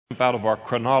jump out of our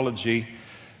chronology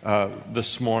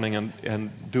this morning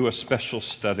and do a special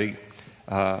study,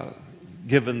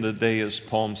 given the day is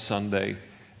Palm Sunday,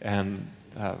 and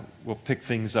we'll pick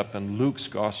things up in Luke's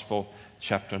Gospel,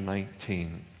 chapter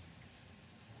 19.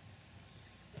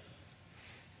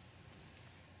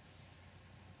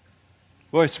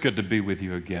 Well, it's good to be with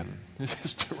you again.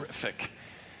 It's terrific.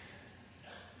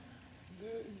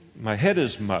 My head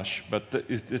is mush, but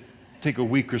it take a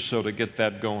week or so to get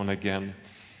that going again.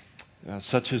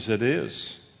 Such as it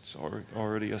is. It's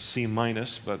already a C-,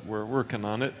 but we're working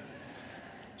on it.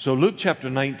 So Luke chapter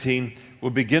 19, we'll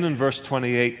begin in verse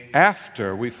 28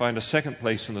 after we find a second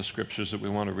place in the Scriptures that we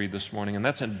want to read this morning, and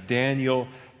that's in Daniel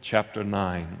chapter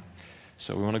 9.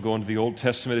 So we want to go into the Old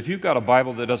Testament. If you've got a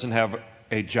Bible that doesn't have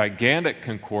a gigantic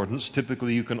concordance,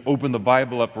 typically you can open the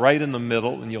Bible up right in the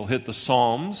middle and you'll hit the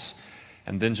Psalms,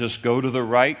 and then just go to the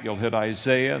right, you'll hit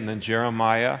Isaiah, and then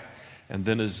Jeremiah, and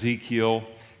then Ezekiel,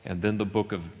 and then the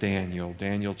book of Daniel,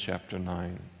 Daniel chapter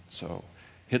 9. So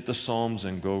hit the Psalms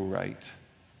and go right.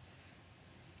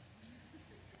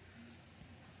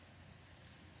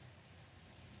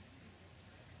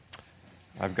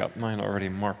 I've got mine already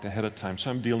marked ahead of time,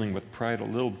 so I'm dealing with pride a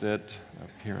little bit up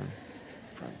here in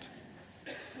front.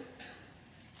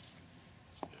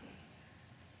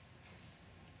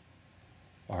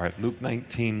 All right, Luke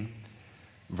 19,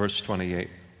 verse 28.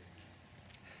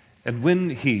 And when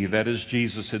he, that is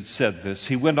Jesus, had said this,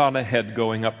 he went on ahead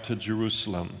going up to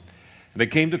Jerusalem. And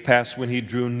it came to pass when he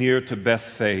drew near to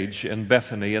Bethphage and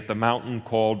Bethany at the mountain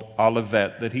called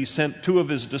Olivet, that he sent two of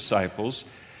his disciples,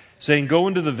 saying, Go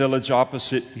into the village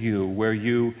opposite you, where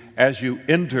you, as you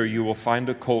enter, you will find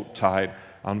a colt tied,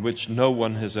 on which no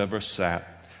one has ever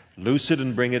sat. Loose it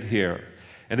and bring it here.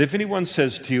 And if anyone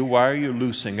says to you, Why are you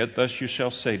loosing it? Thus you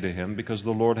shall say to him, Because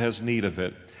the Lord has need of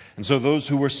it. And so those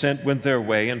who were sent went their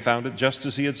way and found it just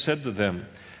as he had said to them.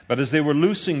 But as they were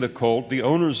loosing the colt, the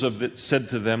owners of it said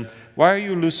to them, Why are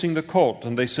you loosing the colt?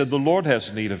 And they said, The Lord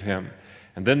has need of him.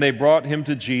 And then they brought him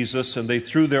to Jesus, and they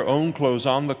threw their own clothes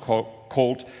on the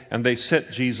colt, and they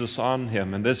set Jesus on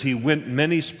him. And as he went,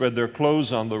 many spread their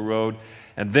clothes on the road.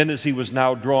 And then as he was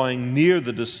now drawing near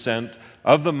the descent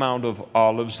of the Mount of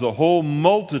Olives, the whole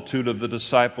multitude of the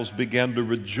disciples began to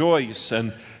rejoice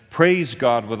and praise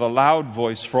God with a loud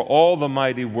voice for all the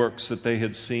mighty works that they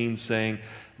had seen, saying,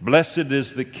 Blessed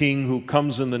is the King who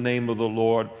comes in the name of the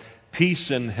Lord,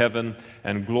 peace in heaven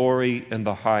and glory in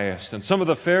the highest. And some of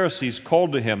the Pharisees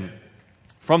called to him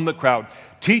from the crowd,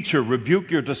 Teacher,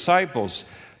 rebuke your disciples.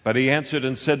 But he answered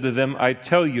and said to them, I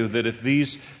tell you that if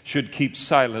these should keep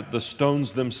silent, the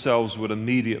stones themselves would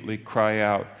immediately cry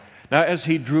out. Now as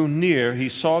he drew near, he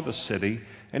saw the city,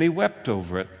 and he wept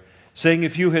over it, saying,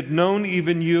 If you had known,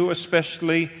 even you,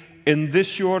 especially in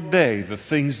this your day, the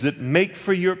things that make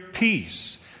for your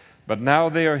peace, but now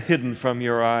they are hidden from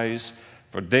your eyes.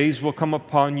 For days will come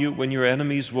upon you when your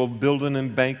enemies will build an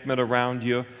embankment around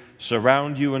you,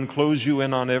 surround you and close you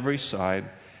in on every side,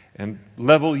 and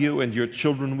level you and your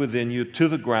children within you to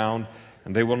the ground,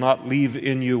 and they will not leave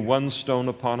in you one stone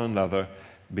upon another,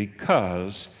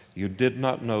 because you did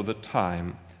not know the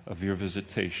time of your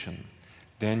visitation.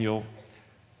 Daniel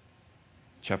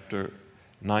chapter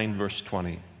 9, verse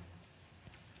 20.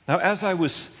 Now as I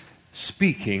was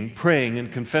speaking, praying,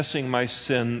 and confessing my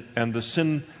sin and the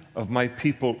sin of my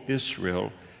people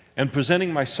Israel, and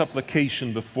presenting my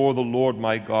supplication before the Lord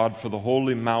my God for the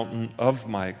holy mountain of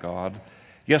my God,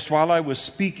 yes, while I was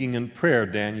speaking in prayer,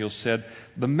 Daniel said,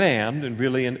 the man, and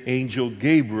really an angel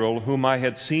Gabriel, whom I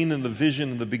had seen in the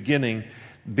vision in the beginning,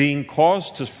 being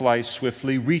caused to fly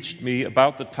swiftly, reached me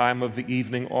about the time of the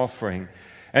evening offering.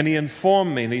 And he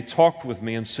informed me, and he talked with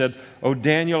me and said, O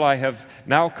Daniel, I have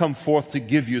now come forth to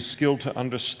give you skill to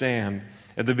understand.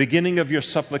 At the beginning of your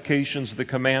supplications, the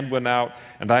command went out,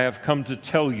 and I have come to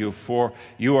tell you, for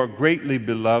you are greatly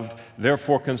beloved.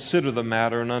 Therefore consider the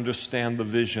matter and understand the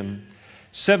vision.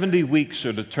 70 weeks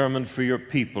are determined for your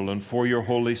people and for your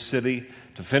holy city,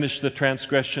 to finish the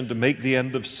transgression, to make the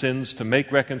end of sins, to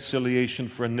make reconciliation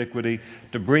for iniquity,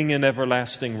 to bring in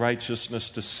everlasting righteousness,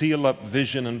 to seal up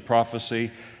vision and prophecy,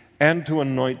 and to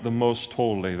anoint the most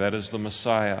holy, that is the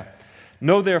Messiah.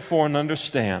 Know therefore and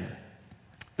understand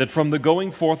that from the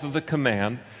going forth of the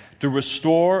command to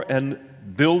restore and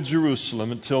build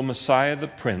Jerusalem until Messiah the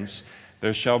Prince,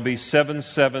 there shall be 7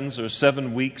 sevens or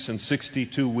 7 weeks and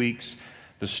 62 weeks.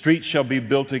 The street shall be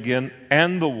built again,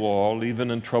 and the wall, even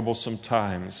in troublesome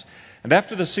times. And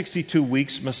after the 62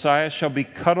 weeks, Messiah shall be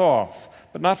cut off,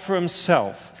 but not for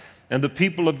himself. And the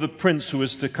people of the prince who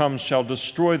is to come shall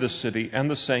destroy the city and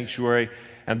the sanctuary,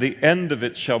 and the end of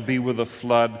it shall be with a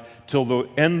flood. Till the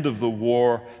end of the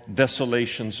war,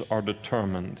 desolations are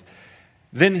determined.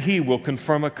 Then he will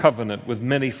confirm a covenant with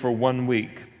many for 1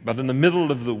 week. But in the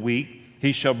middle of the week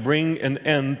he shall bring an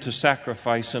end to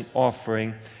sacrifice and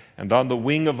offering, and on the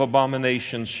wing of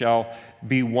abomination shall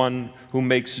be one who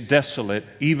makes desolate,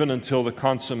 even until the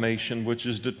consummation which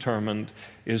is determined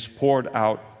is poured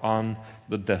out on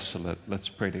the desolate. Let's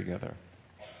pray together.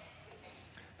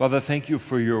 Father, thank you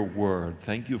for your word.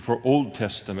 Thank you for Old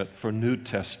Testament, for New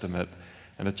Testament,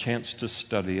 and a chance to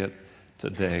study it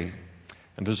today.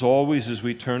 And as always, as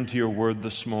we turn to your word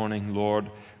this morning,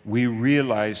 Lord, we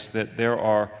realize that there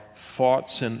are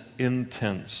thoughts and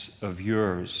intents of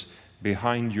yours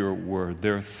behind your word.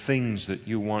 There are things that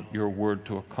you want your word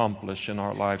to accomplish in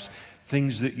our lives,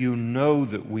 things that you know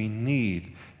that we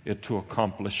need it to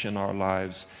accomplish in our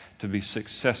lives to be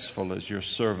successful as your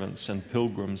servants and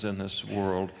pilgrims in this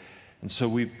world. And so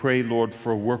we pray, Lord,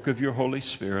 for a work of your Holy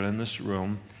Spirit in this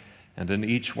room and in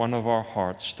each one of our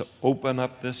hearts to open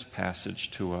up this passage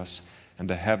to us and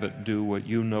to have it do what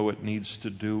you know it needs to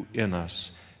do in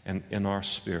us and in our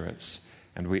spirits.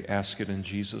 And we ask it in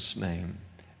Jesus' name.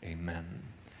 Amen.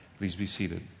 Please be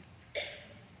seated.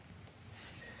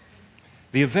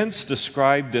 The events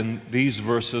described in these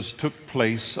verses took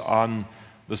place on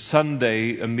the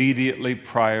Sunday immediately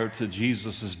prior to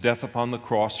Jesus' death upon the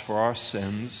cross for our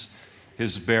sins,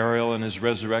 his burial and his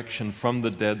resurrection from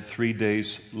the dead 3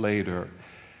 days later.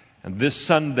 And this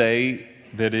Sunday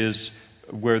that is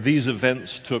where these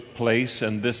events took place,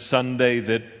 and this Sunday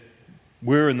that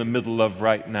we're in the middle of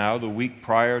right now, the week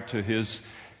prior to his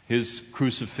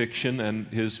crucifixion and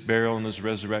his burial and his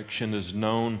resurrection, is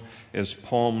known as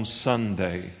Palm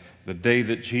Sunday, the day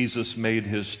that Jesus made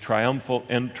his triumphal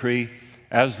entry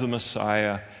as the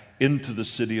Messiah into the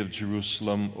city of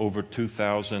Jerusalem over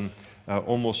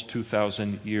almost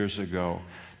 2,000 years ago.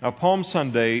 Now, Palm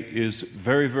Sunday is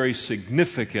very, very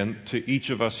significant to each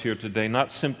of us here today,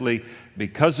 not simply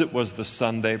because it was the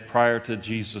Sunday prior to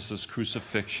Jesus'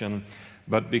 crucifixion,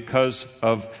 but because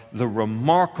of the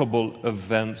remarkable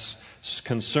events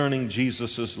concerning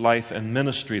Jesus' life and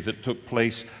ministry that took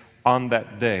place on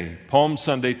that day. Palm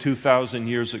Sunday 2,000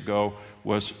 years ago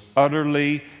was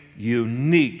utterly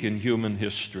unique in human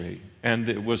history, and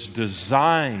it was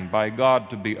designed by God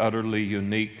to be utterly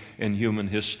unique in human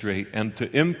history and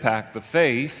to impact the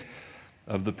faith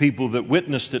of the people that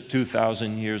witnessed it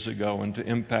 2,000 years ago and to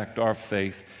impact our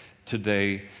faith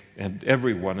today and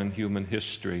everyone in human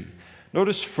history.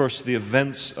 Notice first the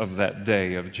events of that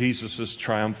day, of Jesus'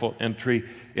 triumphal entry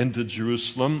into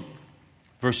Jerusalem.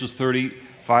 Verses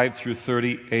 35 through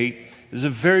 38 is a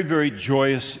very, very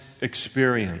joyous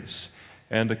experience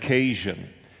and occasion.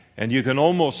 And you can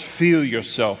almost feel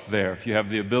yourself there if you have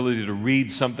the ability to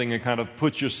read something and kind of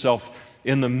put yourself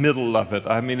in the middle of it.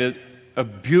 I mean, a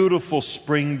beautiful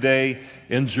spring day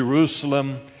in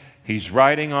Jerusalem. He's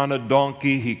riding on a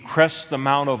donkey. He crests the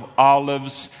Mount of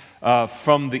Olives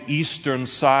from the eastern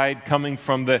side, coming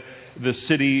from the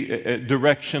city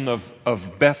direction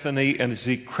of Bethany. And as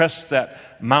he crests that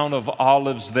Mount of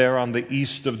Olives there on the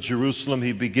east of Jerusalem,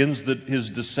 he begins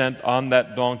his descent on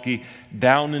that donkey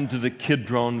down into the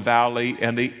Kidron Valley,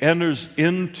 and he enters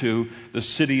into the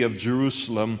city of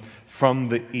Jerusalem from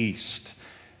the east.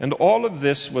 And all of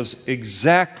this was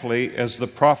exactly as the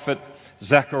prophet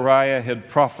Zechariah had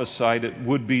prophesied it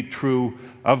would be true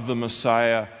of the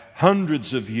Messiah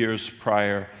hundreds of years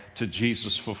prior to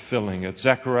Jesus fulfilling it.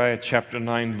 Zechariah chapter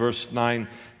 9, verse 9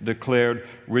 declared,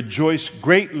 "Rejoice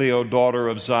greatly, O daughter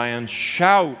of Zion.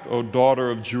 Shout, O daughter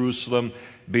of Jerusalem.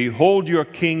 Behold, your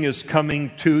king is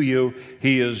coming to you.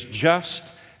 He is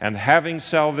just and having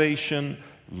salvation,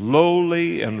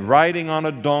 lowly and riding on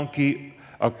a donkey,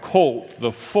 a colt,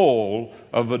 the foal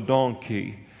of a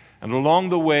donkey." And along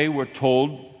the way, we're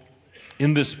told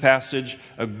in this passage,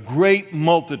 a great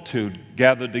multitude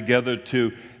gathered together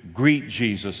to greet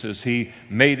Jesus as he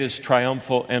made his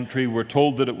triumphal entry. We're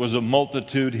told that it was a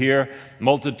multitude here.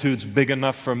 Multitude's big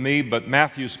enough for me, but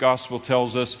Matthew's gospel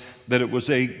tells us that it was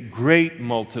a great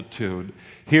multitude.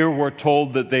 Here we're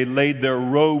told that they laid their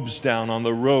robes down on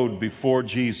the road before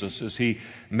Jesus as he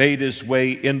made his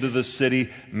way into the city.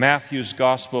 Matthew's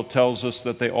gospel tells us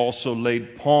that they also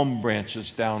laid palm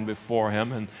branches down before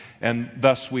him, and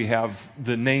thus we have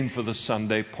the name for the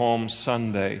Sunday, Palm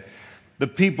Sunday. The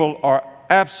people are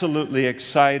absolutely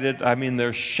excited. I mean,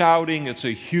 they're shouting. It's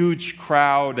a huge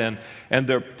crowd, and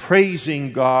they're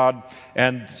praising God,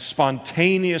 and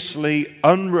spontaneously,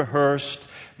 unrehearsed,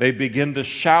 they begin to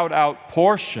shout out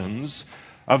portions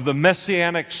of the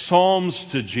messianic psalms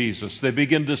to Jesus. They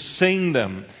begin to sing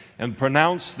them and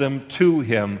pronounce them to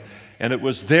him. And it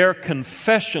was their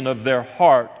confession of their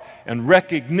heart and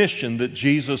recognition that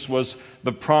Jesus was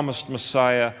the promised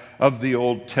Messiah of the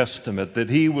Old Testament, that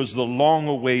he was the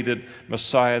long-awaited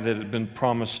Messiah that had been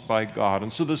promised by God.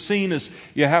 And so the scene is,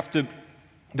 you have to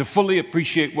fully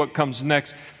appreciate what comes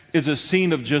next, is a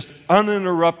scene of just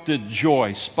uninterrupted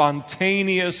joy,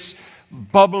 spontaneous,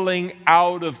 bubbling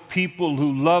out of people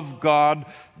who love God,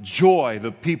 joy.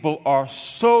 The people are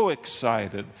so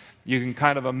excited. You can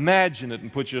kind of imagine it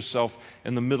and put yourself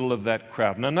in the middle of that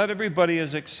crowd. Now, not everybody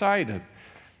is excited.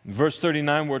 In verse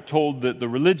 39, we're told that the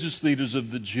religious leaders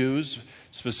of the Jews,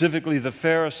 specifically the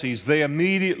Pharisees, they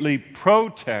immediately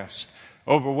protest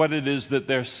over what it is that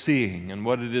they're seeing and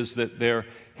what it is that they're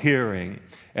hearing.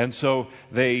 And so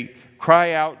they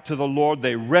cry out to the Lord.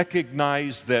 They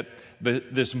recognize that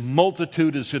this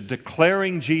multitude is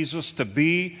declaring Jesus to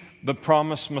be the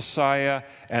promised Messiah,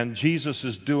 and Jesus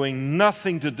is doing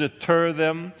nothing to deter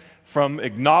them from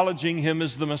acknowledging him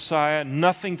as the Messiah,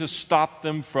 nothing to stop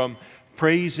them from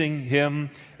praising him.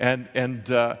 And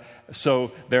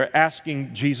so they're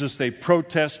asking Jesus, they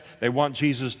protest, they want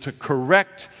Jesus to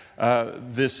correct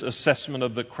this assessment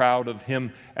of the crowd of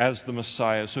him as the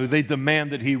Messiah. So they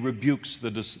demand that he rebukes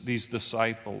these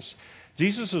disciples.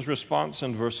 Jesus' response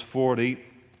in verse 40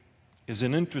 is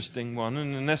an interesting one,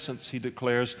 and in essence he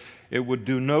declares it would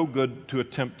do no good to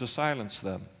attempt to silence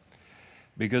them.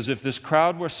 Because if this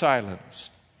crowd were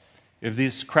silenced, if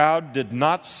this crowd did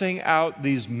not sing out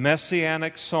these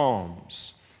messianic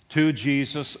psalms to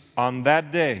Jesus on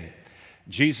that day,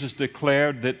 Jesus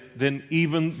declared that then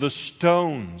even the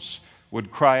stones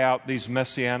would cry out these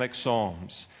messianic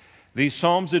psalms. These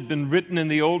psalms had been written in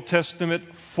the Old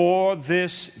Testament for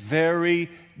this very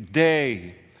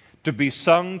day, to be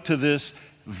sung to this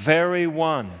very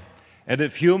one. And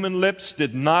if human lips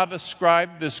did not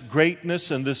ascribe this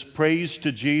greatness and this praise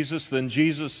to Jesus, then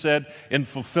Jesus said, in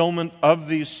fulfillment of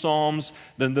these psalms,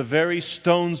 then the very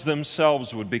stones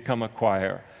themselves would become a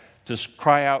choir to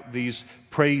cry out these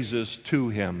praises to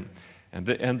him.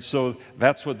 And so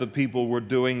that's what the people were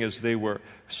doing as they were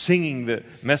singing the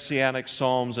messianic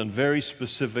psalms, and very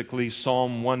specifically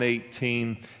Psalm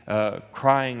 118,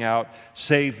 crying out,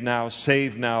 save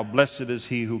now, blessed is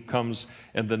he who comes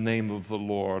in the name of the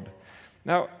Lord.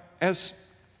 Now, as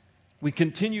we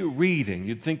continue reading,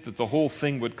 you'd think that the whole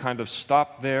thing would kind of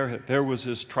stop there. There was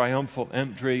his triumphal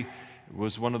entry. It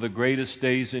was one of the greatest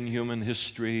days in human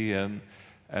history, and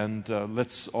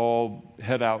let's all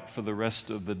head out for the rest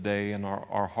of the day, and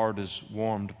our heart is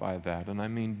warmed by that. And I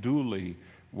mean duly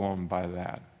warmed by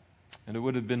that. And it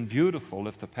would have been beautiful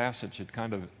if the passage had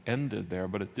kind of ended there,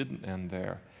 but it didn't end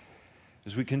there.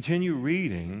 As we continue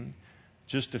reading,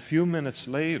 just a few minutes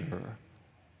later,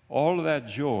 all of that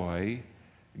joy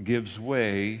gives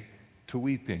way to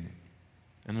weeping.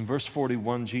 And in verse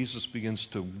 41, Jesus begins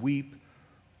to weep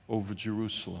over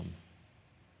Jerusalem.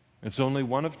 It's only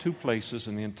one of two places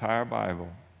in the entire Bible,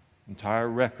 entire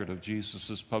record of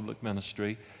Jesus' public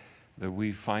ministry, that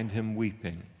we find him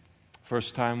weeping.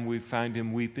 First time we find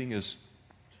him weeping is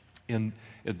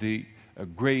at the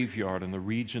graveyard in the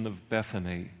region of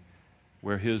Bethany,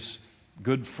 where his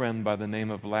good friend by the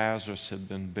name of Lazarus had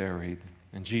been buried.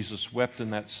 And Jesus wept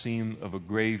in that scene of a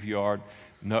graveyard,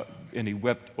 and he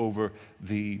wept over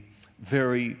the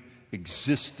very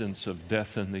existence of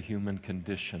death in the human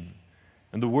condition.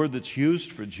 And the word that's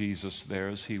used for Jesus there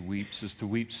as he weeps is to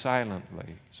weep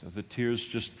silently. So the tears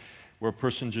just, where a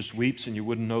person just weeps and you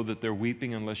wouldn't know that they're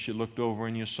weeping unless you looked over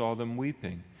and you saw them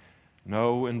weeping.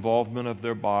 No involvement of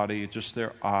their body, just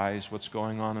their eyes, what's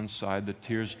going on inside, the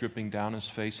tears dripping down his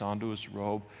face onto his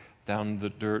robe, down the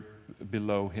dirt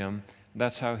below him.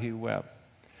 That's how he wept.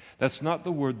 That's not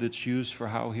the word that's used for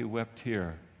how he wept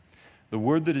here. The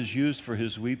word that is used for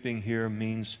his weeping here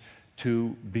means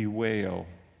to bewail.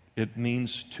 It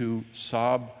means to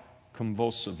sob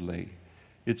convulsively.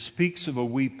 It speaks of a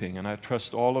weeping, and I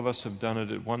trust all of us have done it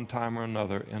at one time or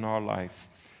another in our life,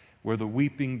 where the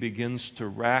weeping begins to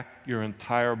rack your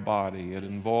entire body. It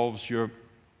involves your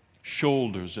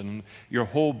shoulders, and your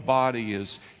whole body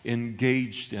is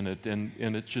engaged in it, and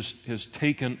it just has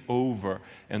taken over.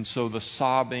 And so the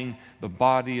sobbing, the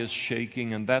body is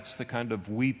shaking, and that's the kind of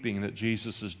weeping that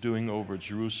Jesus is doing over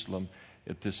Jerusalem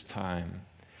at this time.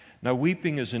 Now,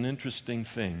 weeping is an interesting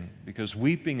thing, because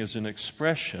weeping is an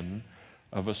expression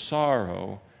of a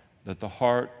sorrow that the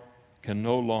heart can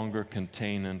no longer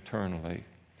contain internally.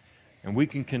 And we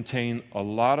can contain a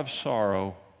lot of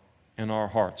sorrow in our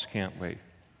hearts, can't we?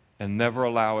 And never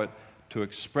allow it to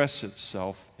express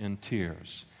itself in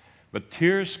tears. But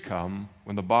tears come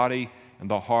when the body and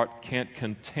the heart can't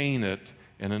contain it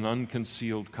in a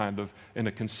concealed kind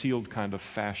of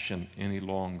fashion any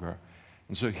longer.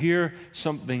 And so here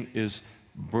something is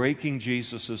breaking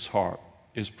Jesus' heart,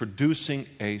 is producing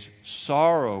a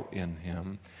sorrow in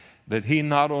him that he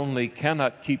not only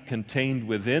cannot keep contained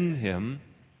within him,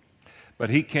 but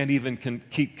he can't even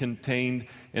keep contained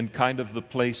in kind of the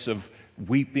place of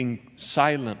weeping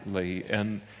silently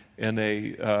and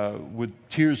with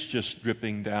tears just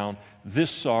dripping down.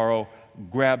 This sorrow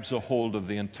grabs a hold of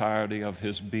the entirety of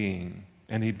his being,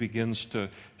 and he begins to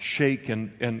shake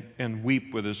and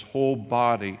weep with his whole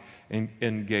body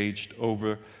engaged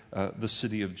over the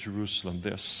city of Jerusalem.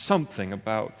 There's something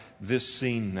about this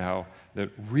scene now that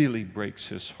really breaks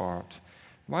his heart.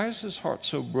 Why is his heart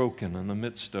so broken in the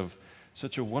midst of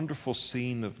such a wonderful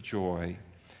scene of joy?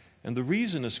 And the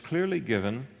reason is clearly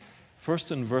given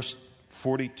first in verse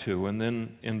 42 and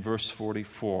then in verse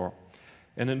 44.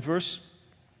 And in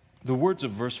the words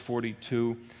of verse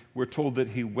 42, we're told that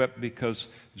he wept because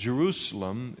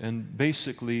Jerusalem, and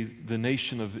basically the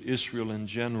nation of Israel in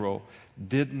general,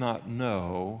 did not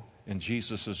know, in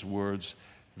Jesus' words,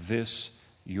 this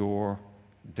your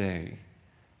day.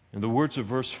 In the words of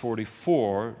verse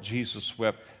 44, Jesus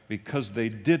wept because they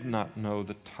did not know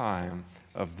the time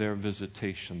of their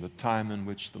visitation, the time in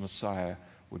which the Messiah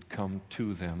would come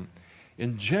to them.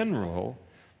 In general,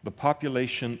 the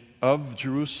population of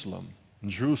Jerusalem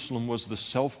was the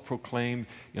self-proclaimed,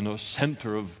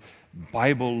 center of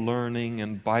Bible learning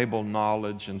and Bible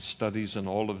knowledge and studies and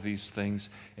all of these things.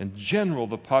 In general,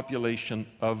 the population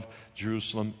of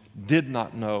Jerusalem did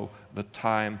not know the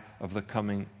time of the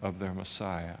coming of their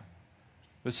Messiah.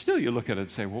 But still, you look at it and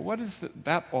say, well, what is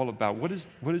that all about? What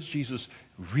is Jesus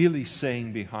really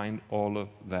saying behind all of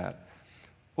that?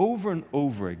 Over and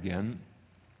over again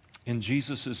in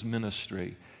Jesus'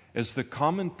 ministry, as the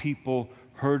common people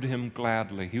heard him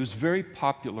gladly, he was very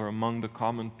popular among the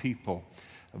common people.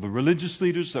 The religious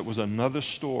leaders, that was another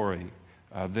story.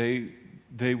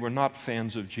 They were not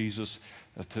fans of Jesus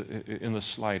in the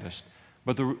slightest.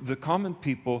 But the common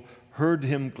people heard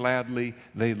him gladly.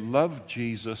 They loved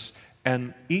Jesus.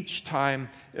 And each time,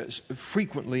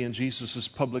 frequently in Jesus'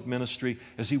 public ministry,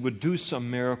 as he would do some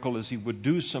miracle, as he would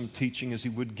do some teaching, as he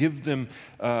would give them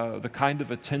the kind of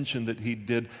attention that he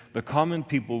did, the common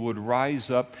people would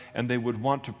rise up and they would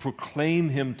want to proclaim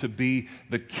him to be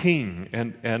the king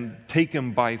and take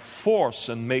him by force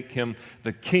and make him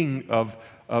the king of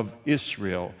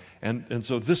Israel. And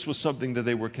so this was something that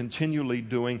they were continually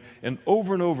doing. And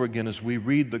over again, as we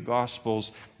read the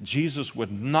Gospels, Jesus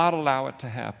would not allow it to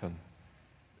happen.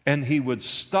 And he would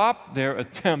stop their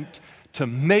attempt to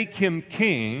make him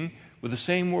king with the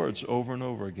same words over and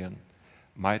over again.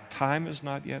 My time has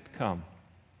not yet come.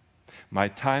 My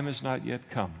time has not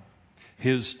yet come.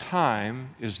 His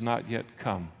time is not yet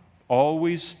come.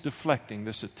 Always deflecting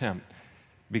this attempt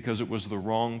because it was the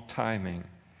wrong timing.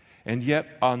 And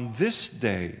yet on this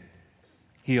day,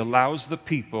 he allows the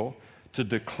people to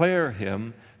declare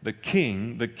him the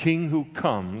king who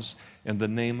comes in the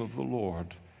name of the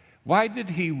Lord. Why did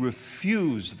he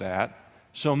refuse that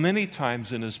so many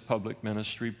times in his public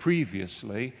ministry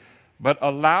previously, but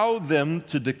allow them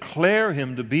to declare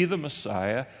him to be the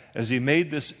Messiah as he made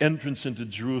this entrance into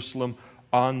Jerusalem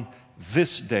on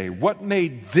this day? What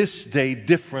made this day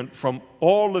different from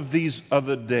all of these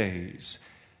other days?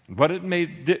 What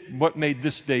made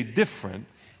this day different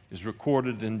is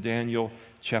recorded in Daniel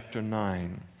chapter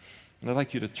 9. And I'd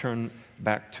like you to turn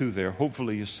back to there.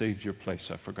 Hopefully you saved your place.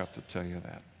 I forgot to tell you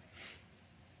that.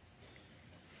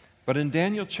 But in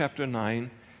Daniel chapter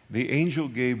 9, the angel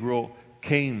Gabriel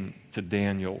came to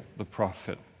Daniel the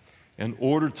prophet in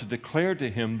order to declare to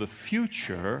him the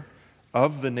future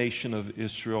of the nation of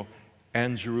Israel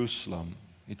and Jerusalem.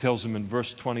 He tells him in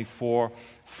verse 24,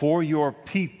 for your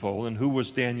people, and who was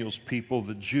Daniel's people?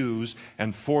 The Jews,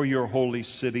 and for your holy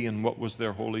city. And what was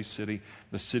their holy city?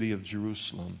 The city of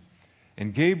Jerusalem.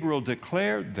 And Gabriel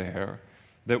declared there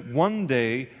that one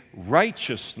day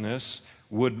righteousness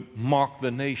would mark the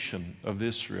nation of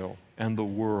Israel and the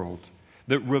world,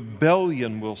 that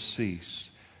rebellion will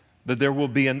cease, that there will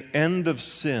be an end of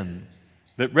sin,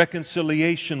 that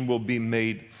reconciliation will be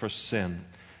made for sin,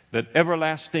 that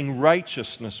everlasting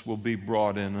righteousness will be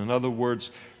brought in. In other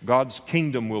words, God's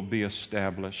kingdom will be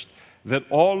established, that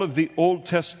all of the Old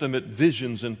Testament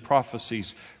visions and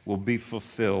prophecies will be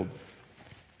fulfilled,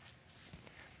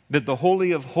 that the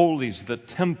Holy of Holies, the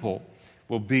temple,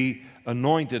 will be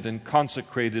anointed and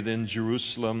consecrated in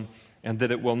Jerusalem, and that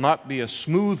it will not be a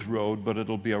smooth road, but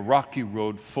it'll be a rocky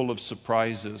road full of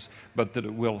surprises, but that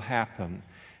it will happen.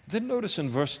 Then notice in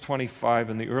verse 25,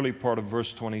 in the early part of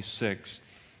verse 26,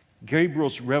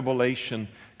 Gabriel's revelation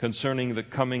concerning the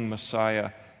coming Messiah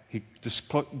he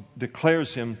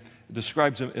describes him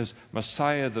as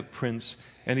Messiah the Prince.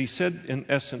 And he said, in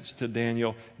essence, to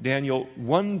Daniel, Daniel,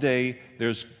 one day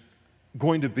there's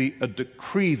going to be a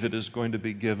decree that is going to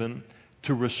be given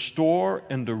to restore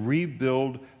and to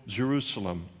rebuild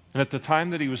Jerusalem. And at the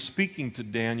time that he was speaking to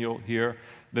Daniel here,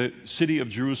 the city of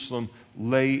Jerusalem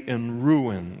lay in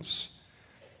ruins.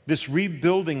 This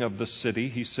rebuilding of the city,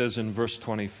 he says in verse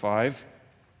 25,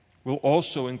 will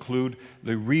also include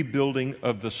the rebuilding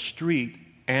of the street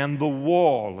and the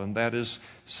wall, and that is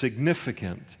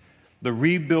significant.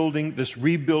 This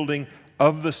rebuilding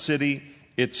of the city,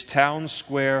 its town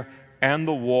square, and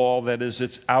the wall, that is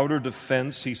its outer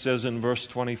defense, he says in verse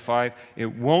 25,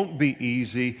 it won't be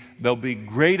easy. There'll be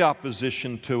great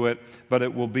opposition to it, but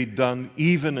it will be done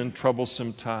even in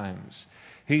troublesome times.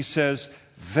 He says,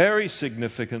 very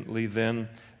significantly then,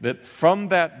 that from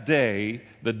that day,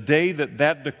 the day that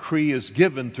that decree is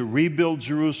given to rebuild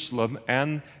Jerusalem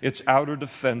and its outer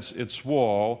defense, its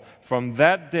wall, from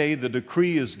that day the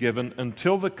decree is given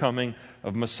until the coming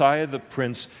of Messiah the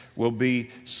Prince will be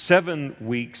 7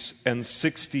 weeks and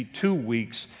 62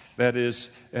 weeks. That is,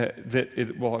 that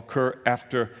it will occur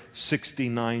after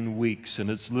 69 weeks, and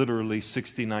it's literally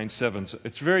 69 sevens.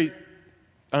 It's very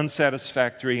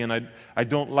unsatisfactory, and I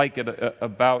don't like it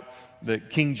about the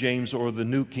King James or the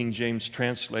New King James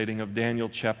translating of Daniel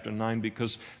chapter 9,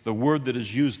 because the word that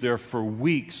is used there for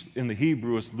weeks in the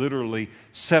Hebrew is literally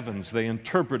sevens. They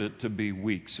interpret it to be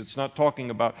weeks. It's not talking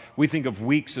about, we think of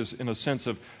weeks as in a sense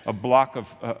of a block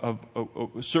of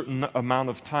a certain amount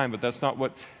of time, but that's not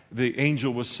what the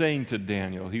angel was saying to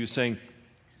Daniel. He was saying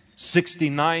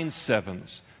 69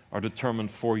 sevens are determined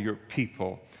for your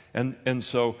people. And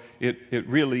so it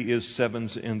really is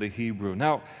sevens in the Hebrew.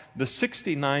 Now, the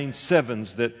 69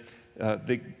 sevens that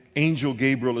the angel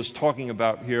Gabriel is talking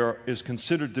about here is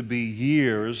considered to be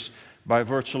years by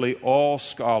virtually all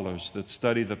scholars that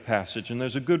study the passage. And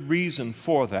there's a good reason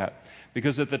for that.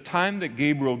 Because at the time that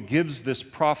Gabriel gives this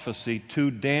prophecy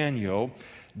to Daniel,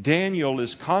 Daniel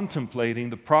is contemplating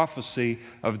the prophecy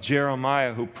of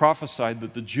Jeremiah, who prophesied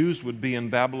that the Jews would be in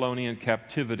Babylonian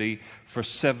captivity for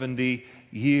 70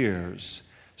 years.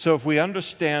 So if we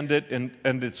understand it,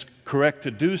 and it's correct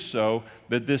to do so,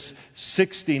 that this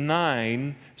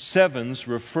 69 sevens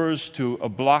refers to a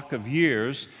block of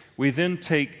years, we then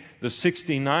take the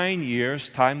 69 years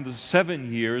times the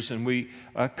 7 years, and we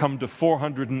come to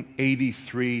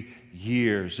 483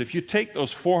 years. If you take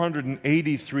those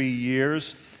 483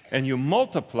 years and you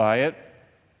multiply it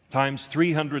times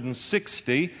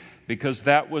 360, because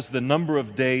that was the number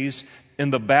of days in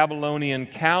the Babylonian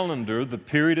calendar, the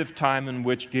period of time in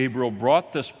which Gabriel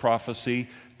brought this prophecy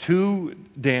to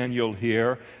Daniel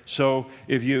here. So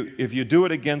if you do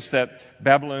it against that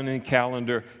Babylonian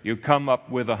calendar, you come up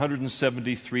with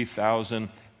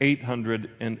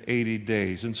 173,880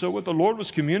 days. And so what the Lord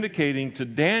was communicating to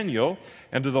Daniel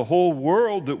and to the whole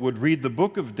world that would read the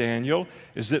book of Daniel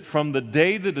is that from the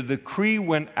day that a decree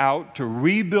went out to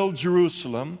rebuild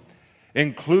Jerusalem,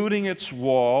 including its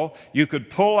wall, you could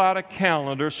pull out a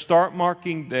calendar, start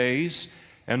marking days,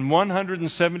 and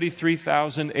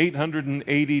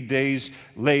 173,880 days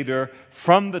later,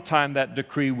 from the time that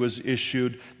decree was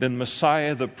issued, then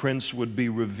Messiah the Prince would be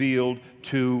revealed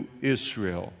to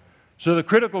Israel. So the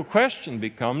critical question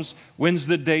becomes, when's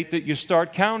the date that you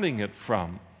start counting it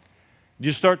from?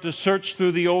 You start to search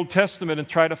through the Old Testament and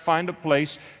try to find a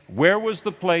place. Where was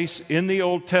the place in the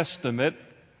Old Testament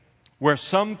where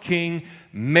some king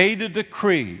made a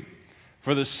decree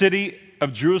for the city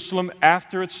of Jerusalem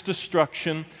after its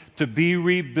destruction to be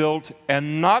rebuilt,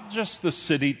 and not just the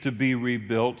city to be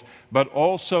rebuilt, but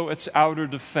also its outer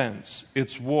defense,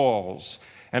 its walls?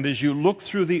 And as you look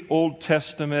through the Old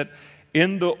Testament,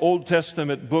 in the Old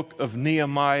Testament book of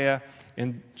Nehemiah,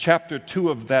 in chapter 2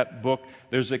 of that book,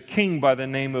 there's a king by the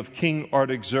name of King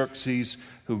Artaxerxes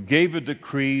who gave a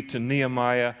decree to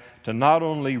Nehemiah to not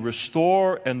only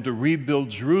restore and to rebuild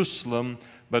Jerusalem,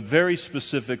 but very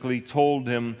specifically told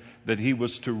him that he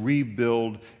was to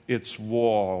rebuild its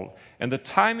wall. And the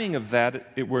timing of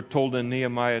that, we're told in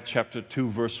Nehemiah chapter 2,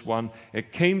 verse 1,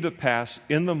 it came to pass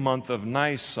in the month of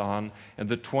Nisan in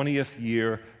the 20th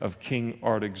year of King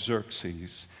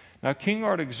Artaxerxes. Now, King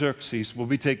Artaxerxes, we'll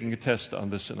be taking a test on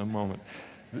this in a moment.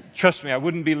 Trust me, I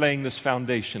wouldn't be laying this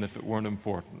foundation if it weren't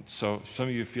important. So some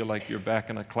of you feel like you're back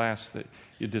in a class that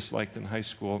you disliked in high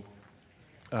school.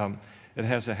 It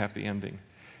has a happy ending.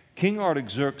 King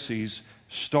Artaxerxes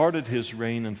started his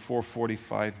reign in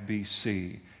 445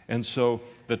 BC. And so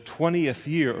the 20th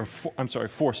year,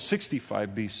 465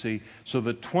 BC. So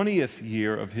the 20th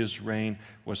year of his reign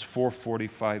was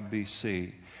 445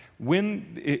 BC.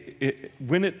 when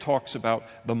it talks about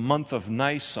the month of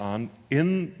Nisan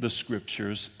in the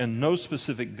Scriptures, and no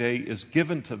specific day is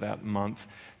given to that month,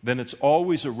 then it's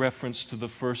always a reference to the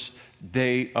first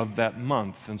day of that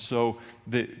month. And so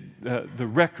the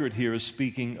record here is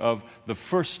speaking of the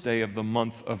first day of the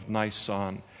month of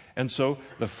Nisan. And so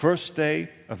the first day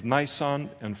of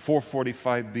Nisan in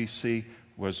 445 BC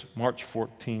was March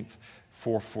 14th,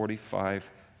 445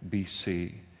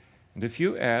 BC. And if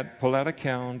you pull out a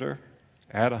calendar,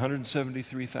 add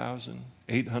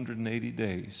 173,880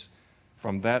 days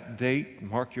from that date,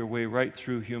 mark your way right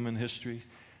through human history.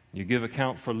 You give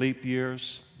account for leap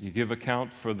years. You give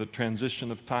account for the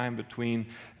transition of time between,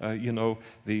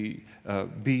 the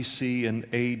BC and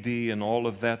AD and all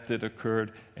of that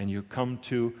occurred, and you come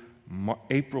to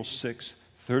April 6th,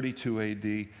 32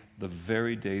 AD, the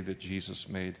very day that Jesus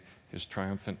made his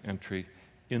triumphant entry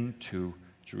into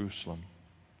Jerusalem.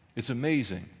 It's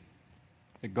amazing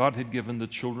that God had given the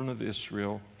children of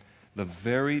Israel the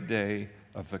very day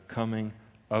of the coming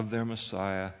of their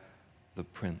Messiah, the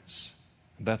Prince.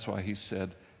 And that's why he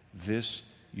said, "This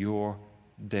your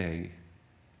day."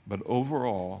 But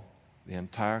overall, the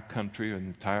entire country or the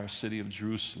entire city of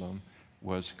Jerusalem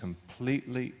was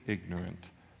completely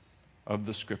ignorant of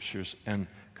the Scriptures and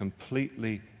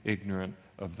completely ignorant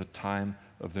of the time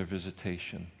of their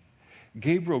visitation.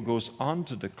 Gabriel goes on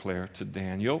to declare to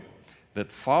Daniel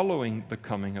that following the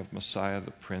coming of Messiah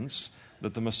the Prince,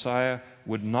 that the Messiah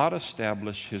would not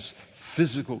establish his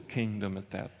physical kingdom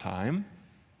at that time,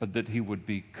 but that he would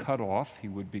be cut off, he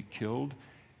would be killed.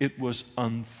 It was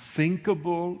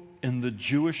unthinkable in the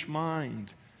Jewish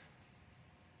mind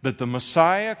that the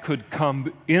Messiah could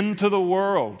come into the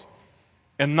world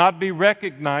and not be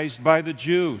recognized by the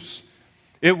Jews.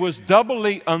 It was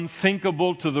doubly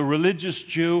unthinkable to the religious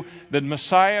Jew that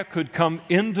Messiah could come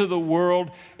into the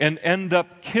world and end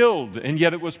up killed. And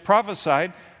yet it was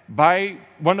prophesied by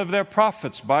one of their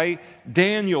prophets, by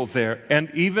Daniel there. And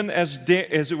even as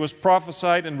it was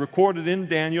prophesied and recorded in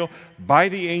Daniel by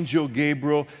the angel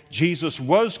Gabriel, Jesus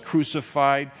was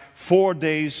crucified 4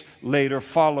 days later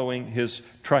following his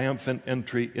triumphant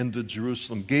entry into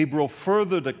Jerusalem. Gabriel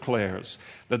further declares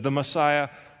that the Messiah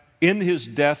in his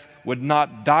death would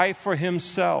not die for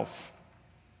himself,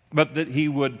 but that he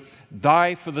would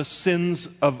die for the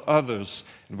sins of others.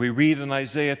 And we read in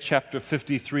Isaiah chapter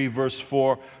 53, verse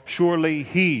 4, "Surely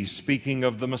he," speaking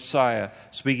of the Messiah,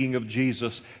 speaking of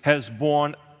Jesus, "has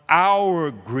borne our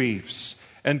griefs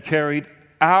and carried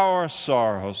our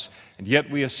sorrows, and yet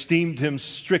we esteemed him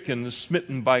stricken,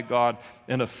 smitten by God,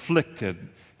 and afflicted."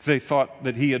 They thought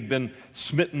that he had been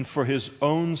smitten for his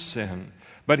own sin.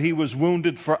 But he was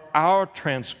wounded for our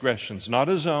transgressions, not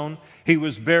his own. He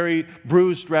was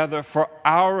bruised for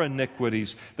our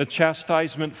iniquities. The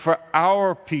chastisement for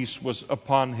our peace was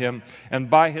upon him, and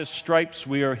by his stripes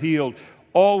we are healed.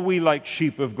 All we like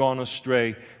sheep have gone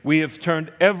astray. We have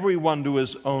turned everyone to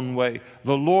his own way.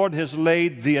 The Lord has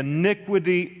laid the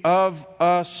iniquity of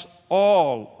us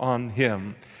all on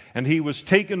him. And he was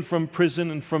taken from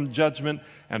prison and from judgment.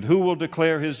 And who will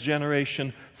declare his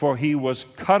generation? For he was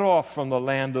cut off from the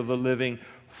land of the living.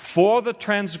 For the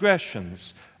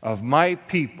transgressions of my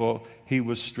people he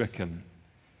was stricken.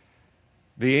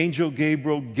 The angel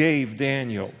Gabriel gave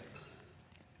Daniel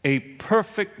a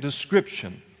perfect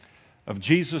description of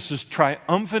Jesus'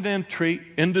 triumphant entry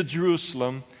into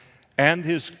Jerusalem and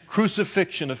his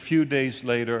crucifixion a few days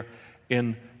later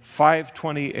in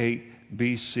 528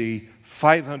 BC,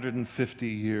 550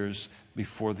 years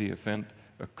before the event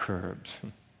occurred.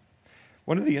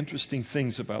 One of the interesting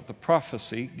things about the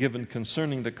prophecy given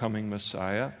concerning the coming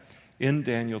Messiah in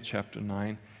Daniel chapter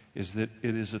 9 is that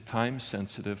it is a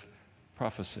time-sensitive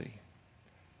prophecy.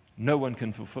 No one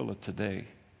can fulfill it today.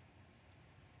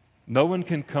 No one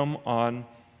can come on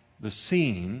the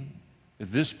scene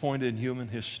at this point in human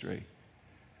history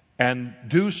and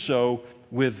do so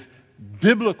with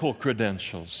biblical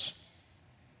credentials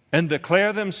and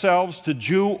declare themselves to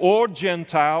Jew or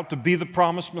Gentile to be the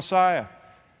promised Messiah,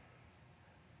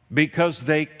 because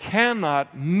they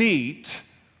cannot meet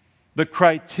the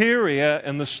criteria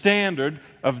and the standard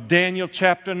of Daniel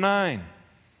chapter 9.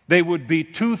 They would be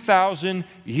 2,000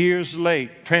 years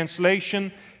late.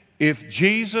 Translation, if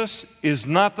Jesus is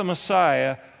not the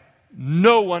Messiah,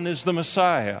 no one is the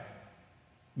Messiah.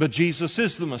 But Jesus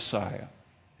is the Messiah,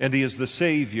 and he is the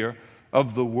Savior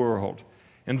of the world.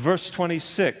 In verse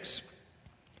 26,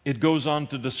 it goes on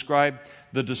to describe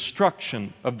the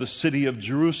destruction of the city of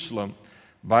Jerusalem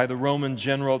by the Roman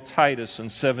general Titus in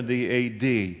 70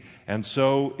 AD. And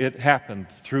so it happened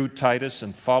through Titus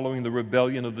and following the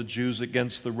rebellion of the Jews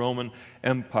against the Roman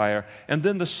Empire. And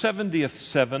then the 70th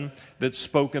seven that's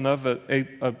spoken of,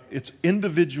 its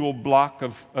individual block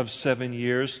of 7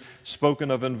 years, spoken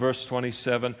of in verse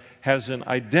 27, has an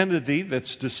identity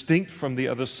that's distinct from the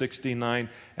other 69,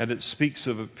 and it speaks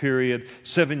of a period,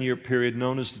 7-year period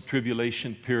known as the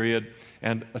tribulation period,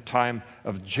 and a time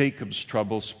of Jacob's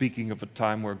trouble, speaking of a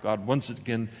time where God once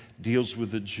again deals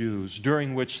with the Jews,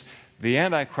 during which the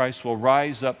Antichrist will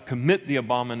rise up, commit the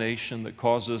abomination that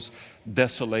causes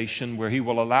desolation, where he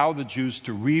will allow the Jews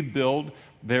to rebuild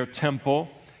their temple.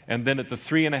 And then at the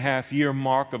 3.5-year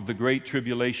mark of the Great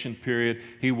Tribulation period,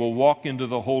 he will walk into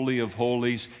the Holy of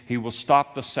Holies. He will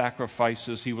stop the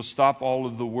sacrifices. He will stop all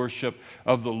of the worship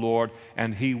of the Lord.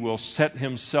 And he will set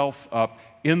himself up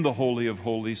in the Holy of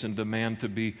Holies and demand to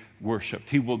be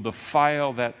worshiped. He will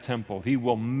defile that temple. He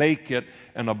will make it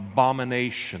an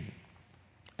abomination,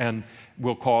 and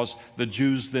will cause the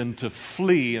Jews then to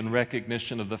flee in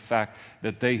recognition of the fact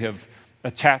that they have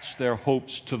attached their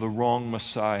hopes to the wrong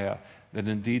Messiah, that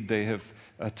indeed they have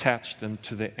attached them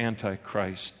to the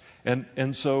Antichrist.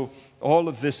 And so all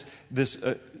of this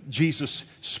Jesus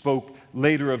spoke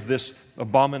later of this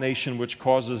abomination which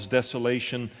causes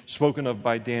desolation, spoken of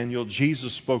by Daniel.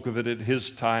 Jesus spoke of it at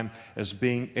his time as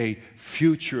being a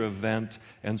future event.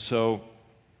 And so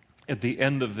at the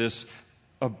end of this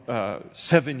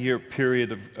 7-year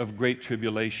period of great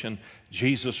tribulation,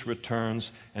 Jesus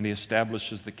returns and he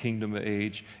establishes the kingdom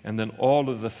age, and then all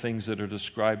of the things that are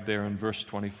described there in verse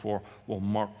 24 will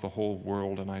mark the whole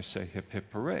world, and I say hip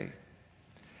hip hooray.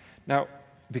 Now,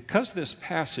 because this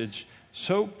passage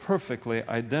so perfectly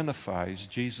identifies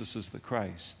Jesus as the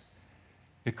Christ,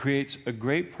 it creates a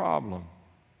great problem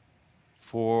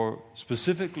for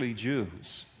specifically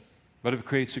Jews, but it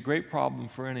creates a great problem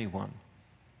for anyone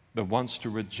that wants to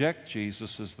reject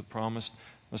Jesus as the promised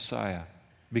Messiah,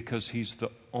 because he's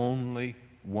the only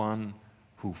one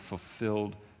who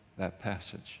fulfilled that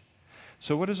passage.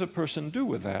 So what does a person do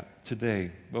with that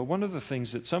today? Well, one of the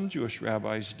things that some Jewish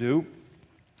rabbis do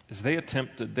is they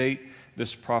attempt to date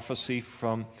this prophecy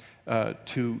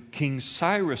to King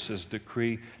Cyrus's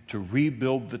decree to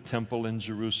rebuild the temple in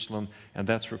Jerusalem, and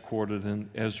that's recorded in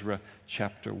Ezra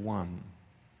chapter 1.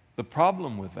 The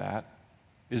problem with that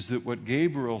is that what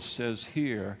Gabriel says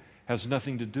here has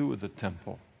nothing to do with the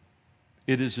temple.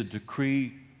 It is a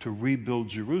decree to rebuild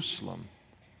Jerusalem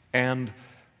and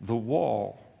the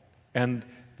wall. And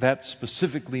that's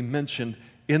specifically mentioned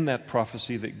in that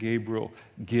prophecy that Gabriel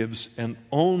gives, and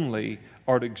only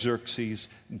Artaxerxes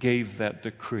gave that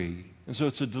decree. And so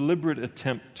it's a deliberate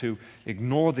attempt to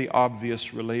ignore the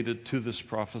obvious related to this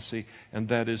prophecy, and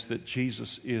that is that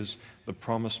Jesus is the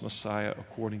promised Messiah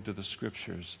according to the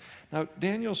Scriptures. Now,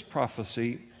 Daniel's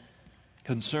prophecy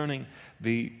concerning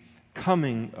the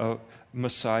coming of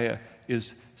Messiah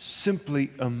is simply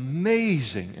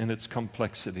amazing in its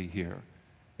complexity here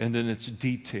and in its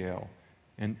detail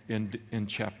in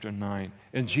chapter 9.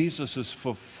 And Jesus'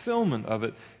 fulfillment of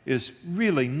it is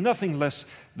really nothing less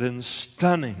than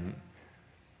stunning.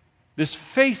 This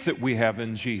faith that we have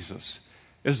in Jesus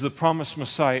as the promised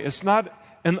Messiah, it's not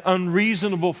an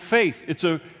unreasonable faith. It's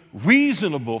a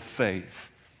reasonable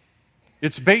faith.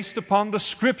 It's based upon the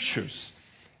Scriptures.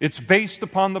 It's based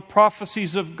upon the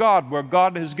prophecies of God, where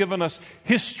God has given us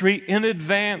history in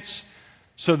advance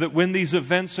so that when these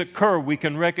events occur, we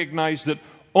can recognize that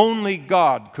only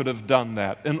God could have done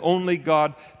that, and only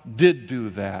God did do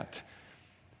that.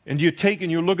 And you take and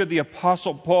you look at the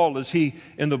Apostle Paul as he,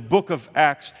 in the book of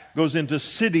Acts, goes into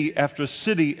city after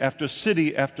city after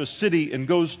city after city, and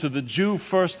goes to the Jew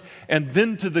first and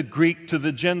then to the Greek, to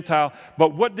the Gentile.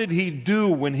 But what did he do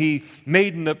when he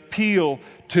made an appeal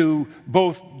to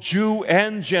both Jew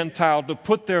and Gentile to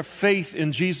put their faith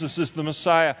in Jesus as the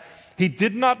Messiah? He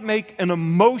did not make an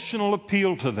emotional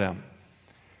appeal to them.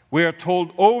 We are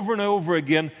told over and over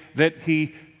again that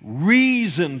he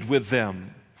reasoned with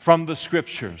them from the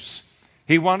Scriptures.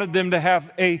 He wanted them to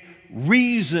have a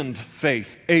reasoned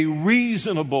faith, a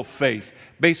reasonable faith,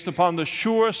 based upon the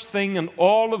surest thing in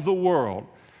all of the world.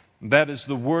 That is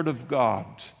the Word of God.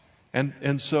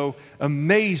 And so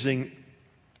amazing,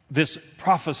 this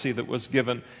prophecy that was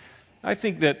given. I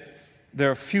think that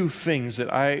there are few things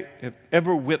that I have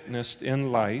ever witnessed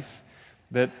in life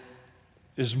that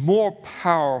is more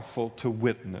powerful to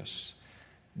witness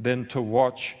than to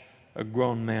watch a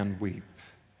grown man weep.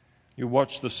 You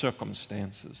watch the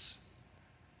circumstances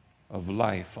of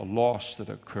life, a loss that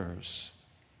occurs,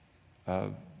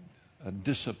 a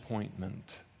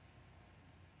disappointment,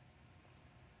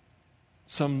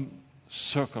 some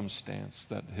circumstance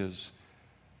that has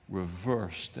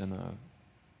reversed in a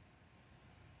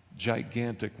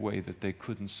gigantic way that they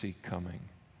couldn't see coming.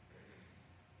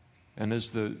 And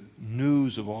as the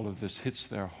news of all of this hits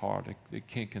their heart, they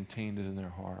can't contain it in their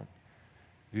heart.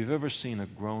 If you've ever seen a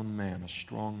grown man, a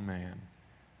strong man,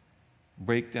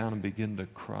 break down and begin to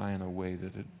cry in a way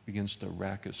that it begins to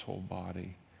rack his whole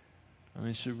body, I mean,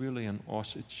 it's really an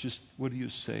awesome, it's just, what do you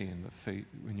say in the faith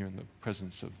when you're in the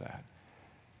presence of that?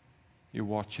 You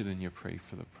watch it and you pray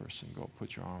for the person. Go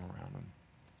put your arm around them.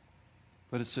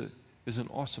 But it's an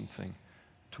awesome thing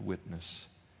to witness.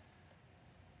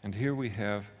 And here we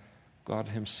have God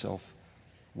himself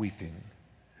weeping.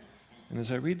 And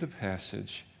as I read the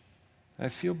passage, I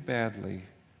feel badly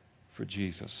for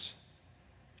Jesus.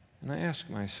 And I ask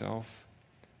myself,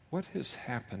 what has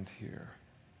happened here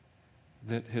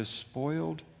that has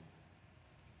spoiled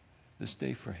this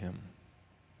day for him?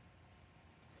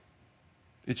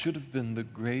 It should have been the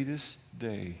greatest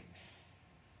day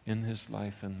in his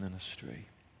life and ministry.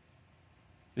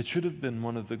 It should have been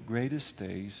one of the greatest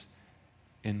days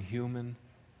in human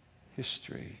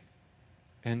history.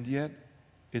 And yet,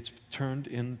 it's turned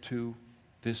into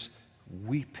this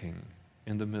weeping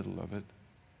in the middle of it.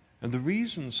 And the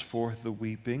reasons for the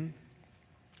weeping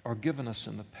are given us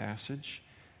in the passage.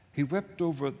 He wept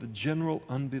over the general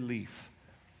unbelief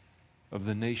of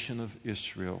the nation of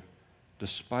Israel,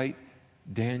 despite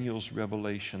Daniel's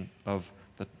revelation of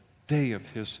the day of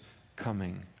his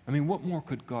coming. I mean, what more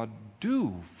could God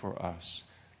do for us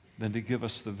than to give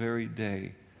us the very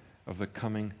day of the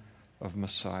coming of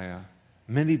Messiah?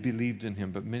 Many believed in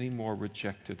him, but many more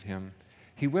rejected him.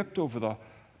 He wept over the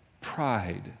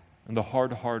pride and the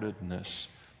hard-heartedness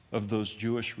of those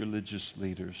Jewish religious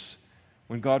leaders.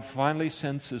 When God finally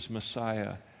sends his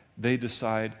Messiah, they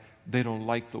decide they don't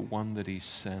like the one that he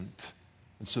sent.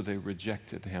 And so they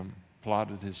rejected him,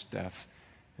 plotted his death,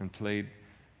 and played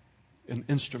an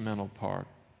instrumental part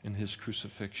in his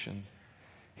crucifixion.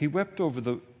 He wept over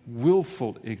the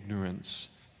willful ignorance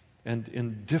and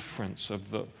indifference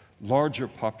of the larger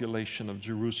population of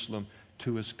Jerusalem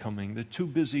to his coming. They're too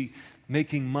busy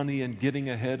making money and getting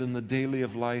ahead in the daily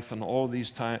of life and all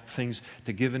these things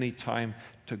to give any time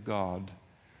to God.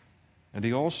 And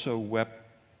he also wept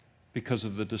because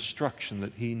of the destruction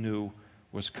that he knew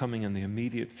was coming in the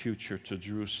immediate future to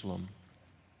Jerusalem.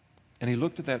 And he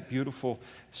looked at that beautiful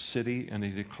city and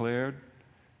he declared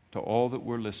to all that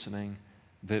were listening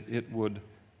that it would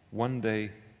one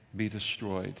day be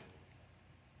destroyed.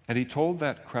 And he told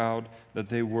that crowd that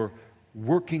they were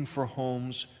working for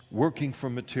homes, working for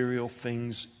material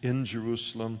things in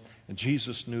Jerusalem. And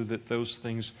Jesus knew that those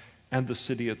things and the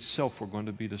city itself were going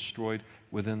to be destroyed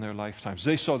within their lifetimes.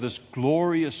 They saw this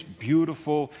glorious,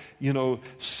 beautiful,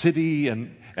 city,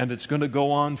 and it's going to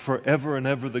go on forever and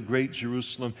ever, the great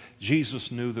Jerusalem.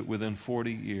 Jesus knew that within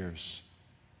 40 years,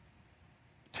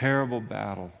 terrible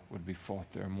battle would be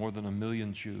fought there. More than 1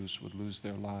 million Jews would lose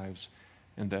their lives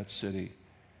in that city.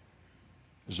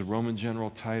 As the Roman general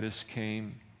Titus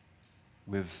came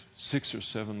with 6 or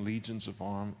 7 legions of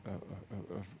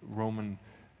Roman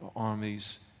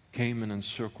armies, came and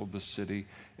encircled the city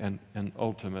and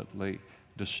ultimately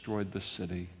destroyed the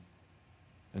city.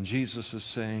 And Jesus is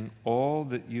saying, all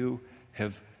that you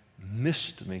have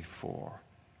missed me for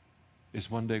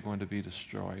is one day going to be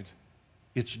destroyed.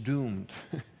 It's doomed.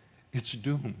 It's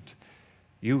doomed.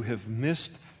 You have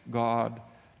missed God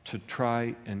to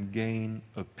try and gain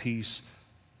a piece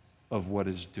of what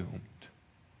is doomed.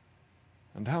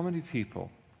 And how many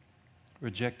people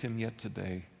reject him yet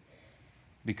today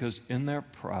because in their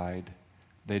pride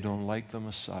they don't like the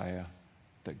Messiah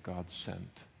that God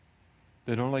sent.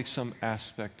 They don't like some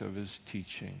aspect of his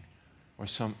teaching or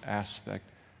some aspect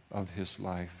of his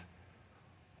life.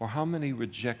 Or how many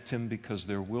reject him because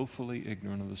they're willfully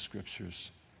ignorant of the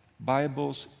Scriptures?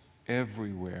 Bibles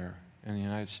everywhere in the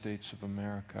United States of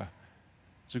America.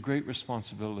 It's a great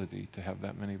responsibility to have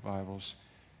that many Bibles,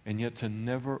 and yet to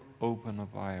never open a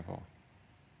Bible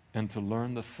and to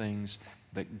learn the things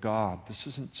that God, this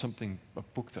isn't a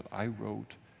book that I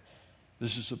wrote.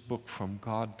 This is a book from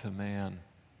God to man,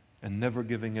 and never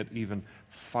giving it even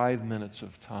 5 minutes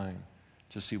of time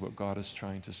to see what God is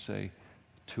trying to say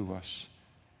to us.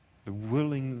 The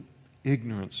willing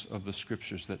ignorance of the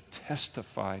Scriptures that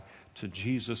testify to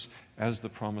Jesus as the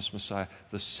promised Messiah,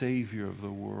 the Savior of the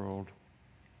world.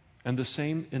 And the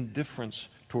same indifference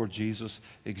toward Jesus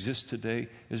exists today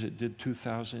as it did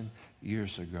 2,000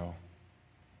 years ago.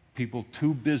 People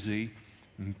too busy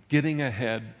getting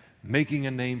ahead, making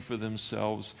a name for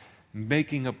themselves,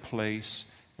 making a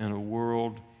place in a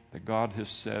world that God has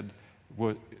said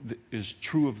what is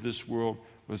true of this world,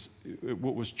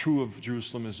 what was true of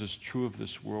Jerusalem is true of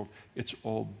this world. It's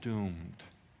all doomed.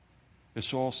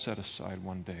 It's all set aside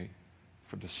one day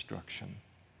for destruction.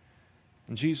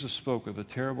 And Jesus spoke of the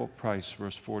terrible price,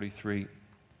 verse 43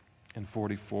 and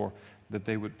 44, that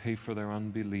they would pay for their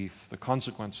unbelief, the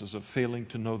consequences of failing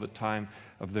to know the time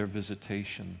of their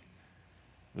visitation,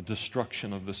 the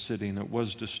destruction of the city. And it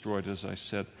was destroyed, as I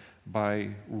said,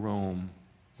 by Rome,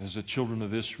 as the children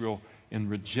of Israel, in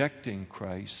rejecting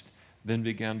Christ, then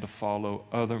began to follow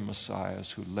other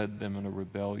messiahs who led them in a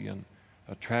rebellion,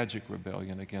 a tragic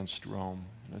rebellion against Rome,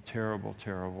 and a terrible,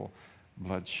 terrible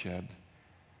bloodshed.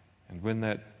 And when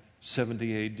that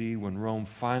 70 A.D., when Rome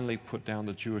finally put down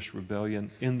the Jewish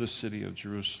rebellion in the city of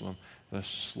Jerusalem, the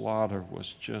slaughter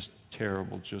was just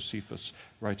terrible. Josephus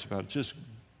writes about it, just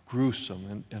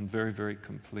gruesome and very, very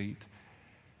complete.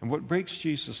 And what breaks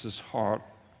Jesus' heart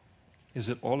is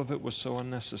that all of it was so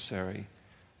unnecessary.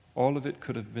 All of it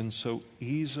could have been so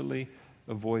easily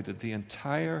avoided. The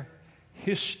entire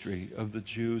history of the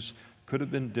Jews could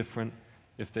have been different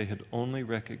if they had only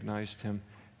recognized him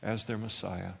as their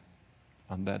Messiah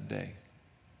on that day,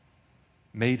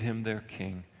 made him their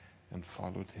king, and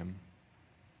followed him.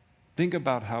 Think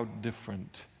about how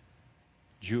different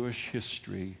Jewish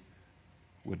history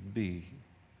would be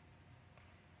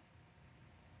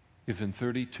if in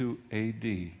 32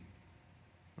 A.D.,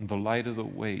 in the light of the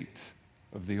weight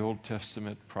of the Old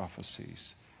Testament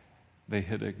prophecies, they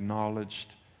had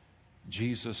acknowledged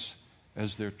Jesus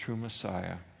as their true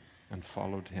Messiah and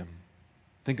followed him.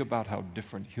 Think about how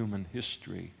different human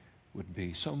history would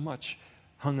be. So much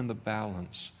hung in the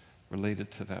balance related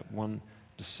to that one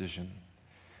decision.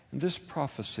 And this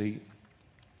prophecy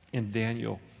in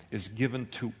Daniel is given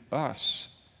to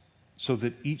us so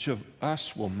that each of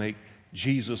us will make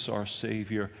Jesus our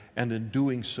Savior, and in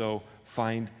doing so,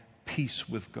 find peace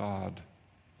with God.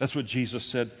 That's what Jesus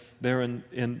said there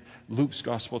in Luke's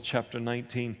Gospel, chapter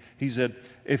 19. He said,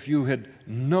 if you had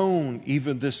known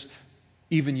even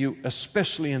you,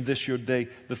 especially in this your day,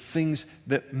 the things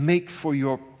that make for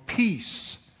your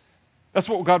peace. That's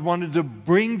what God wanted to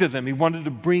bring to them. He wanted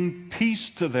to bring peace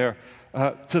to their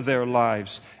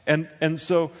lives. And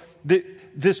so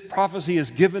this prophecy is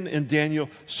given in Daniel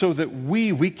so that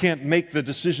we can't make the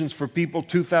decisions for people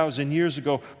 2,000 years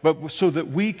ago, but so that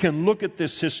we can look at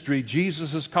this history,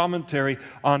 Jesus' commentary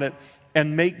on it,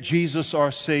 and make Jesus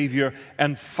our Savior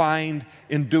and find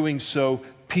in doing so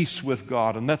peace with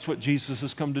God. And that's what Jesus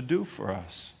has come to do for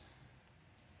us.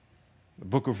 The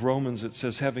book of Romans, it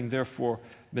says, having therefore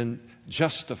been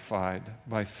justified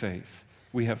by faith,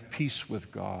 we have peace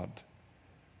with God.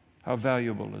 How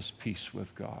valuable is peace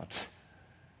with God?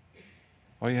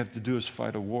 All you have to do is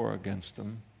fight a war against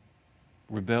them,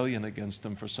 rebellion against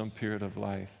them for some period of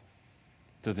life,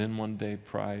 to then one day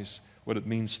prize what it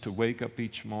means to wake up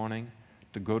each morning,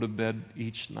 to go to bed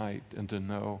each night, and to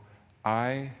know,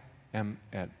 I am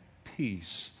at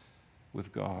peace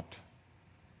with God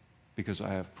because I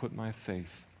have put my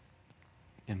faith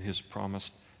in his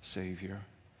promised Savior.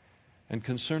 And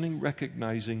concerning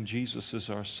recognizing Jesus as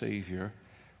our Savior,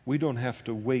 we don't have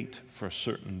to wait for a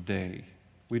certain day.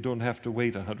 We don't have to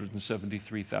wait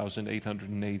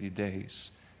 173,880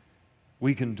 days.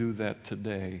 We can do that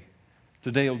today.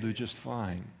 Today will do just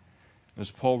fine.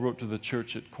 As Paul wrote to the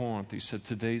church at Corinth, he said,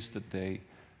 today's the day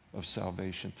of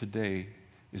salvation. Today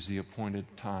is the appointed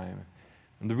time.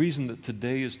 And the reason that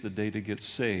today is the day to get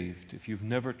saved, if you've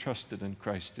never trusted in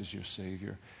Christ as your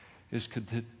Savior, is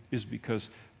because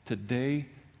today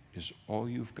is all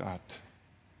you've got.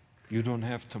 You don't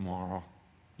have tomorrow.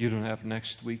 You don't have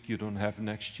next week. You don't have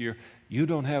next year. You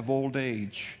don't have old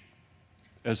age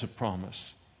as a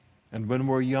promise. And when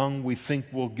we're young, we think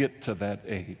we'll get to that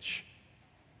age.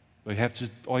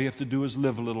 All you have to do is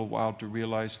live a little while to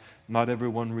realize not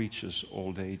everyone reaches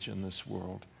old age in this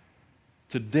world.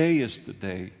 Today is the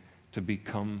day to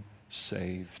become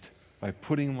saved by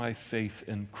putting my faith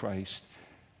in Christ,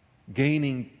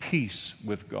 gaining peace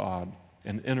with God,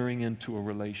 and entering into a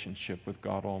relationship with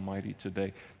God Almighty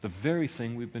today. The very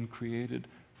thing we've been created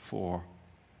for.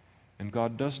 And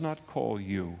God does not call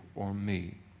you or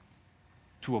me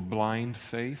to a blind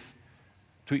faith,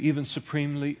 to even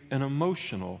supremely an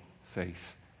emotional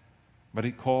faith, but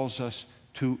he calls us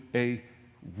to a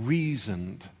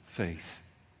reasoned faith,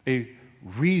 a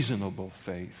reasonable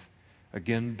faith,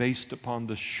 again based upon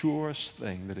the surest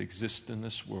thing that exists in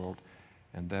this world,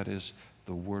 and that is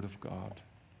the Word of God.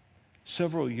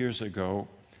 Several years ago,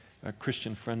 a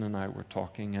Christian friend and I were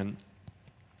talking, and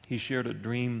he shared a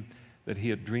dream that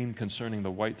he had dreamed concerning the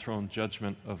white throne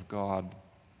judgment of God.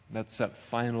 That's that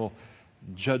final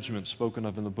judgment spoken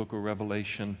of in the book of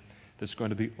Revelation that's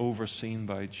going to be overseen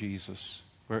by Jesus,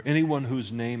 where anyone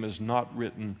whose name is not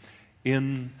written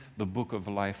in the book of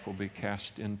life will be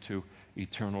cast into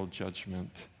eternal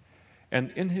judgment.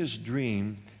 And in his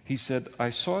dream, He said,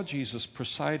 I saw Jesus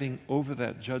presiding over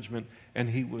that judgment, and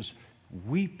he was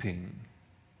weeping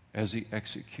as he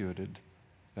executed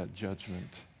that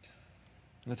judgment.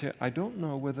 And I tell you, I don't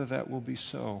know whether that will be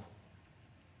so,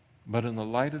 but in the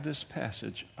light of this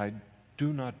passage, I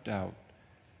do not doubt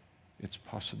its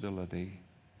possibility.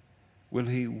 Will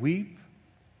he weep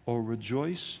or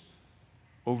rejoice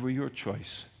over your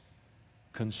choice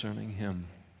concerning him?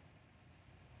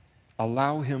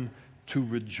 Allow him to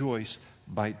rejoice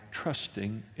by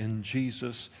trusting in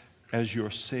Jesus as your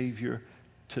Savior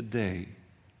today,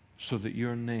 so that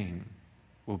your name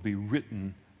will be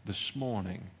written this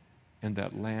morning in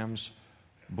that Lamb's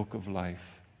book of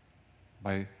life.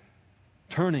 By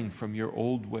turning from your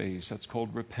old ways, that's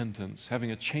called repentance,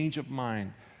 having a change of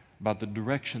mind about the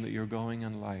direction that you're going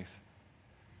in life,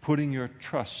 putting your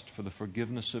trust for the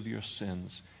forgiveness of your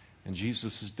sins and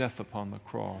Jesus' death upon the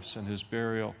cross and his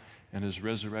burial and his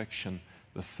resurrection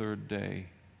the third day,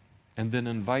 and then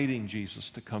inviting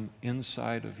Jesus to come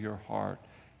inside of your heart.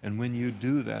 And when you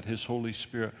do that, his Holy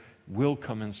Spirit will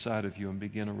come inside of you and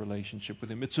begin a relationship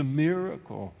with him. It's a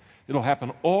miracle. It'll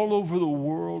happen all over the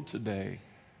world today.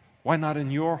 Why not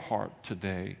in your heart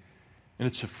today? And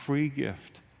it's a free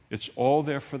gift. It's all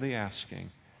there for the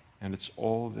asking, and it's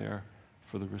all there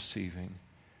for the receiving.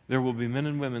 There will be men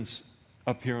and women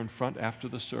up here in front after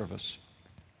the service,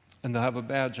 and they'll have a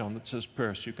badge on that says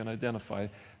prayer, so you can identify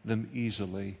them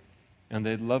easily. And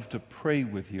they'd love to pray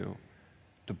with you,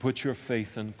 to put your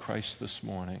faith in Christ this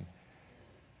morning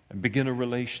and begin a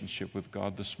relationship with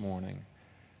God this morning,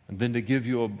 and then to give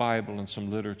you a Bible and some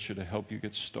literature to help you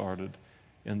get started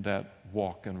in that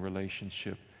walk and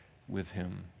relationship with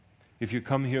him. If you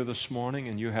come here this morning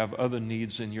and you have other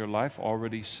needs in your life,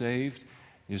 already saved,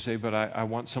 you say, but I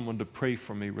want someone to pray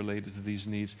for me related to these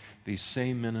needs, these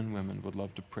same men and women would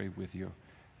love to pray with you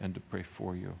and to pray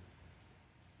for you.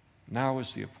 Now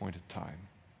is the appointed time.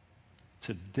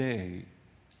 Today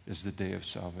is the day of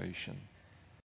salvation.